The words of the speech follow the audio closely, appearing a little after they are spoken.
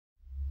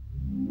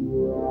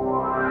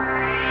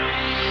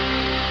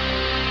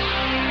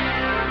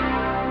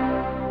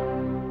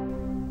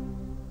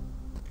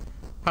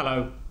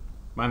Hello,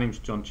 my name's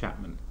John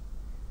Chapman.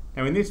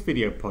 Now in this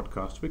video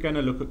podcast we're going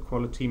to look at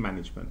quality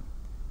management,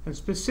 and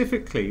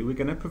specifically we're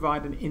going to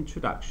provide an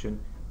introduction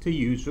to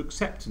user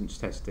acceptance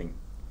testing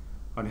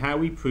on how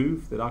we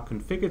prove that our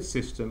configured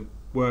system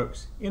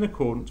works in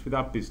accordance with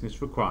our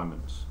business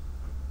requirements.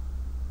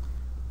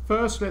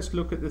 First, let's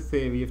look at the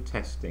theory of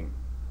testing.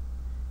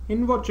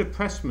 In Roger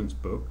Pressman's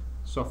book,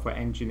 Software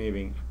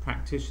Engineering: A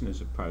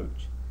Practitioner's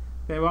Approach,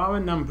 there are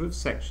a number of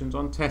sections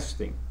on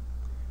testing.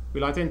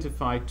 We'll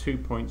identify 2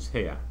 points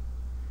here.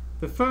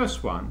 The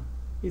first one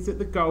is that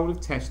the goal of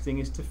testing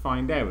is to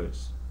find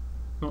errors,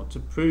 not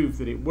to prove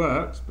that it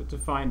works, but to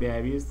find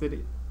areas that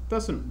it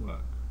doesn't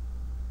work.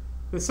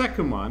 The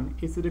second one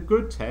is that a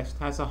good test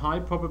has a high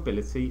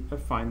probability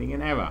of finding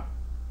an error.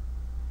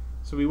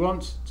 So we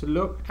want to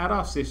look at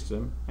our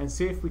system and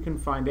see if we can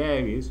find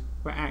areas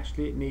where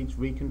actually it needs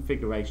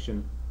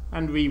reconfiguration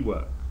and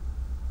rework.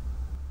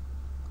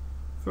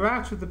 For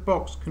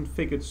out-of-the-box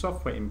configured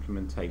software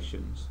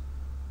implementations,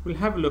 we'll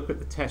have a look at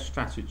the test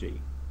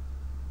strategy.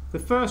 The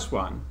first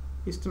one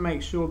is to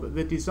make sure that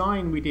the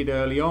design we did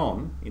early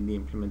on in the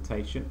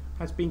implementation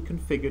has been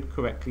configured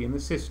correctly in the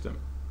system.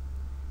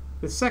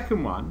 The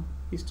second one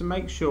is to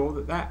make sure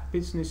that that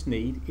business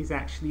need is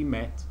actually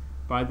met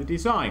by the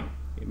design.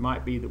 It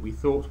might be that we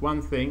thought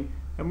one thing,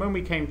 and when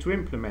we came to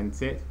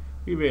implement it,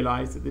 we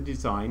realized that the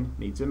design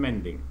needs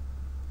amending.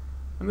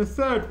 And the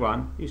third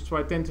one is to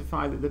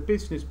identify that the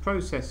business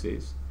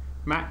processes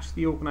match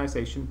the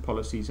organization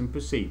policies and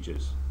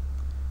procedures.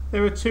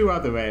 There are two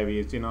other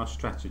areas in our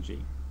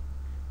strategy.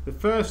 The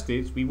first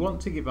is we want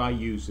to give our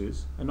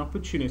users an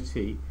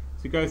opportunity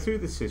to go through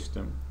the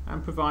system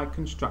and provide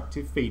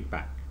constructive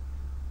feedback.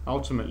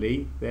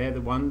 Ultimately, they're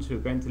the ones who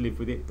are going to live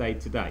with it day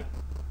to day.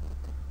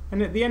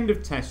 And at the end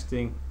of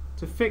testing,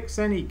 to fix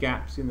any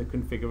gaps in the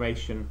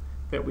configuration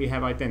that we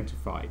have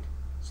identified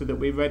so that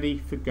we're ready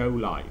for go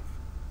live.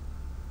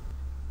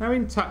 Now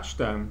in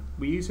Touchstone,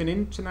 we use an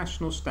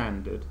international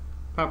standard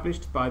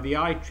published by the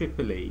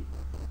IEEE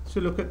to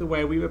look at the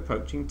way we're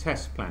approaching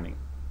test planning.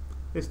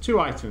 There's two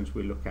items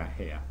we look at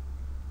here.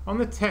 On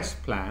the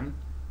test plan,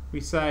 we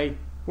say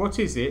what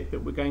is it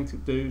that we're going to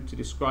do to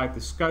describe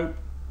the scope,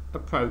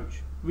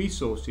 approach,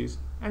 resources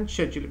and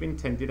schedule of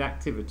intended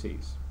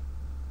activities.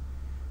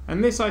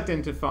 And this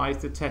identifies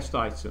the test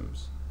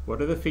items.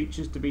 What are the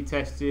features to be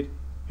tested,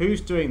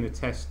 who's doing the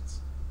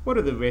tests, what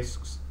are the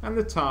risks and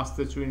the tasks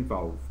that are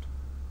involved.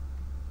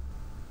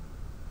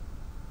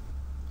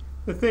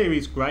 The theory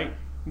is great.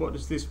 What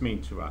does this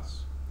mean to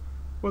us?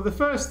 Well, the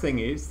first thing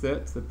is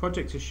that the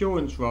project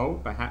assurance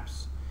role,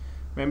 perhaps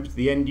members of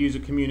the end user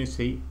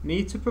community,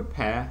 need to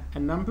prepare a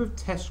number of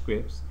test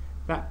scripts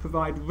that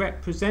provide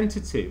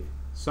representative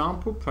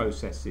sample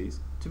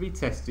processes to be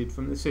tested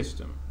from the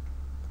system.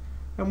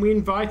 And we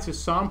invite a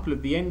sample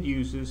of the end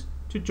users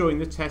to join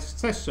the test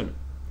session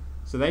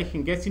so they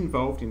can get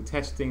involved in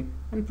testing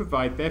and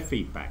provide their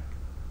feedback.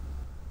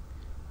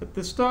 At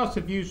the start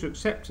of user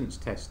acceptance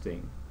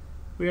testing,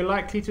 we are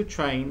likely to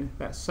train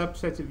that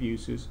subset of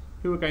users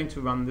who are going to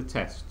run the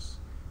tests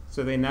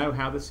so they know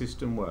how the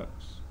system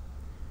works.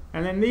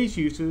 And then these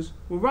users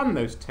will run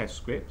those test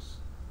scripts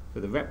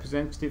for the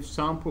representative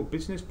sample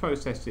business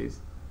processes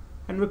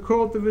and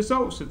record the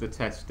results of the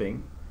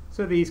testing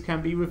so these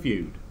can be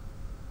reviewed.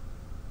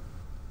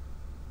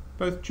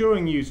 Both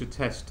during user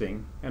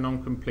testing and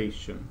on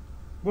completion,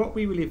 what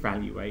we will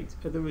evaluate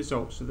are the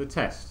results of the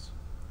tests.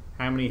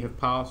 How many have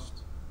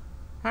passed,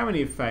 how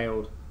many have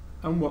failed,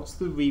 and what's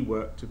the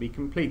rework to be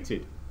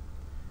completed.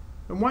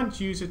 And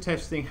once user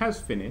testing has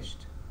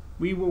finished,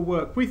 we will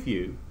work with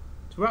you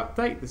to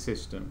update the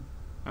system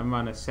and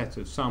run a set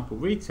of sample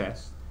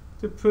retests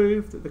to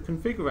prove that the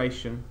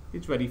configuration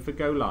is ready for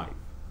go live.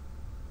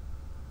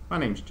 My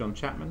name's John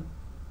Chapman.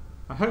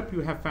 I hope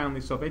you have found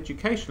this of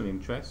educational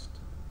interest,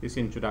 this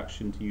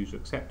introduction to user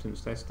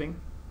acceptance testing.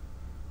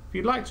 If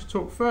you'd like to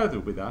talk further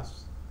with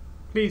us,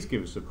 please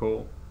give us a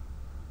call.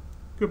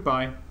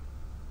 Goodbye.